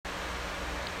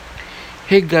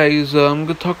Hey guys, I'm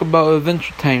gonna talk about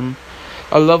Adventure Time.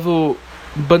 I love a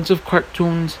bunch of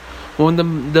cartoons. One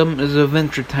of them is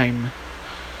Adventure Time.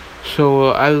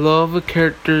 So I love the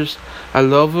characters. I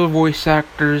love the voice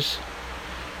actors.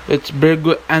 It's very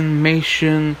good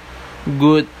animation,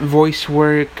 good voice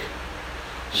work.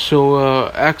 So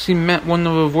I actually met one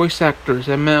of the voice actors.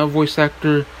 I met a voice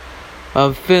actor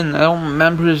of Finn. I don't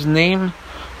remember his name,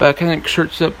 but I can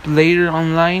search up later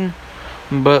online.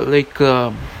 But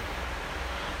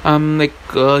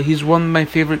he's one of my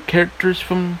favorite characters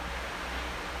from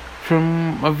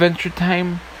Adventure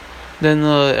Time. Then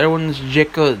everyone's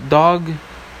Jake Dog,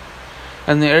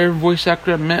 and the other voice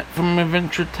actor I met from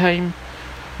Adventure Time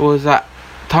was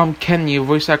Tom Kenny,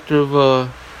 voice actor of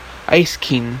Ice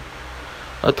King.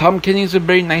 Tom Kenny's a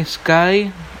very nice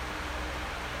guy.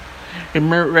 You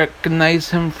might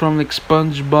recognize him from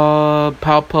SpongeBob,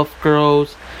 Powerpuff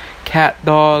Girls, Cat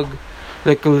Dog.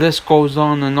 The list goes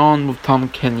on and on with Tom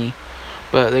Kenny.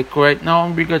 But right now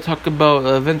we're gonna talk about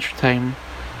Adventure Time.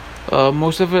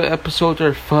 Most of the episodes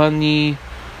are funny.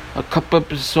 A couple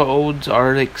episodes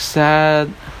are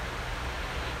sad.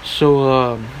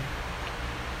 So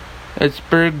it's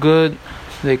very good.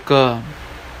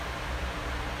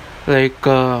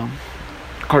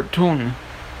 Cartoon.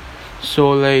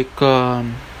 So I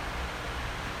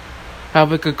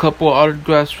have a couple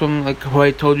autographs from who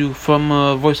I told you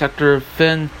from voice actor of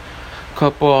Finn.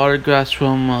 Couple autographs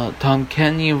from Tom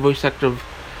Kenny, voice actor of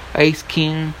Ice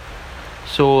King.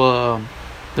 So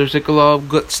there's a lot of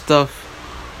good stuff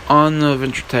on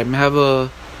Adventure Time. I have a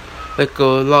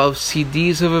lot of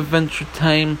CDs of Adventure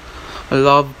Time, a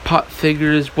lot of pop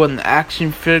figures, one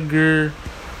action figure.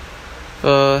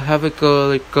 Have a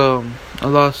lot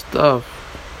of stuff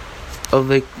of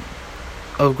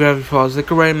Gravity Falls,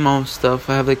 Rayman stuff.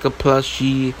 I have a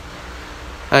plushie.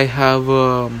 I have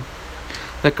a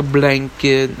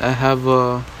blanket. I have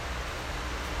I'm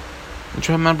trying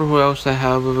to remember who else I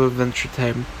have of Adventure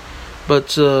Time,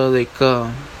 but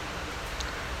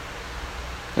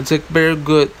it's very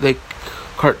good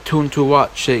cartoon to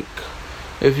watch.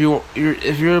 If you're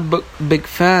a big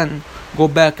fan, go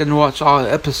back and watch all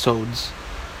the episodes.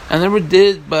 I never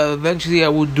did, but eventually I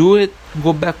will do it.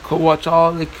 Go back and watch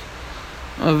all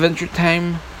Adventure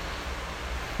Time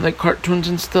cartoons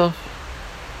and stuff.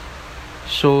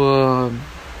 So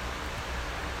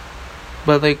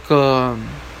but it's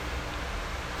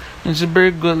a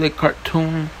very good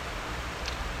cartoon.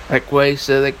 What I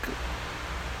said,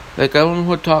 I don't know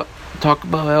what to talk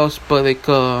about else, but let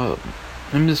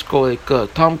me just go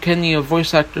Tom Kenny, a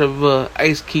voice actor of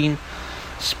Ice King,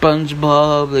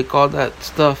 SpongeBob, all that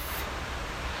stuff.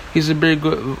 He's a very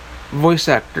good voice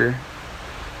actor,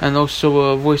 and also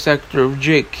a voice actor of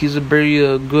Jake. He's a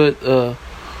very good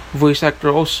voice actor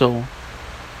also.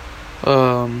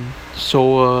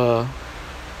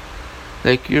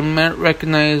 You might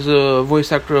recognize a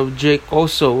voice actor of Jake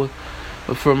also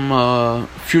from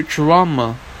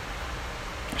Futurama.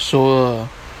 So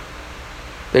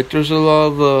there's a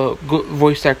lot of good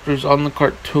voice actors on the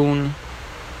cartoon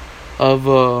of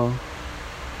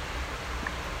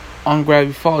on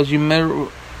Gravity Falls. You may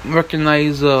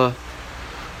recognize a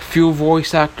few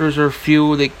voice actors or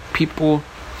few people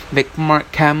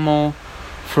Mark Hamill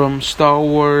from Star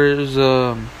Wars,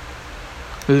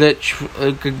 Lich,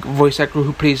 a voice actor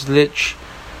who plays Lich,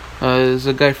 is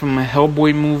a guy from the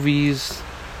Hellboy movies.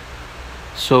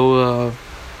 So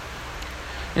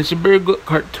it's a very good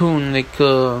cartoon.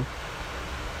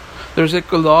 There's a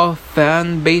lot of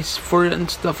fan base for it and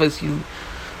stuff. I see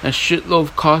a shitload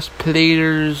of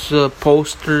cosplayers,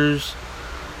 posters,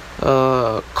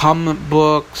 comic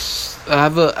books. I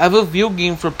have a video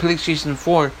game for PlayStation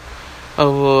 4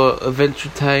 of Adventure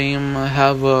Time. I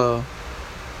have a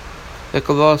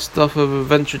lot of stuff of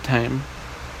Adventure Time,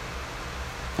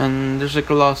 and there's a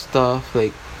lot of stuff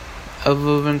of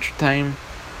Adventure Time,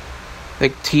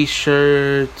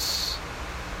 T-shirts.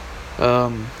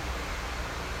 There's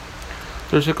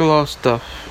a lot of stuff.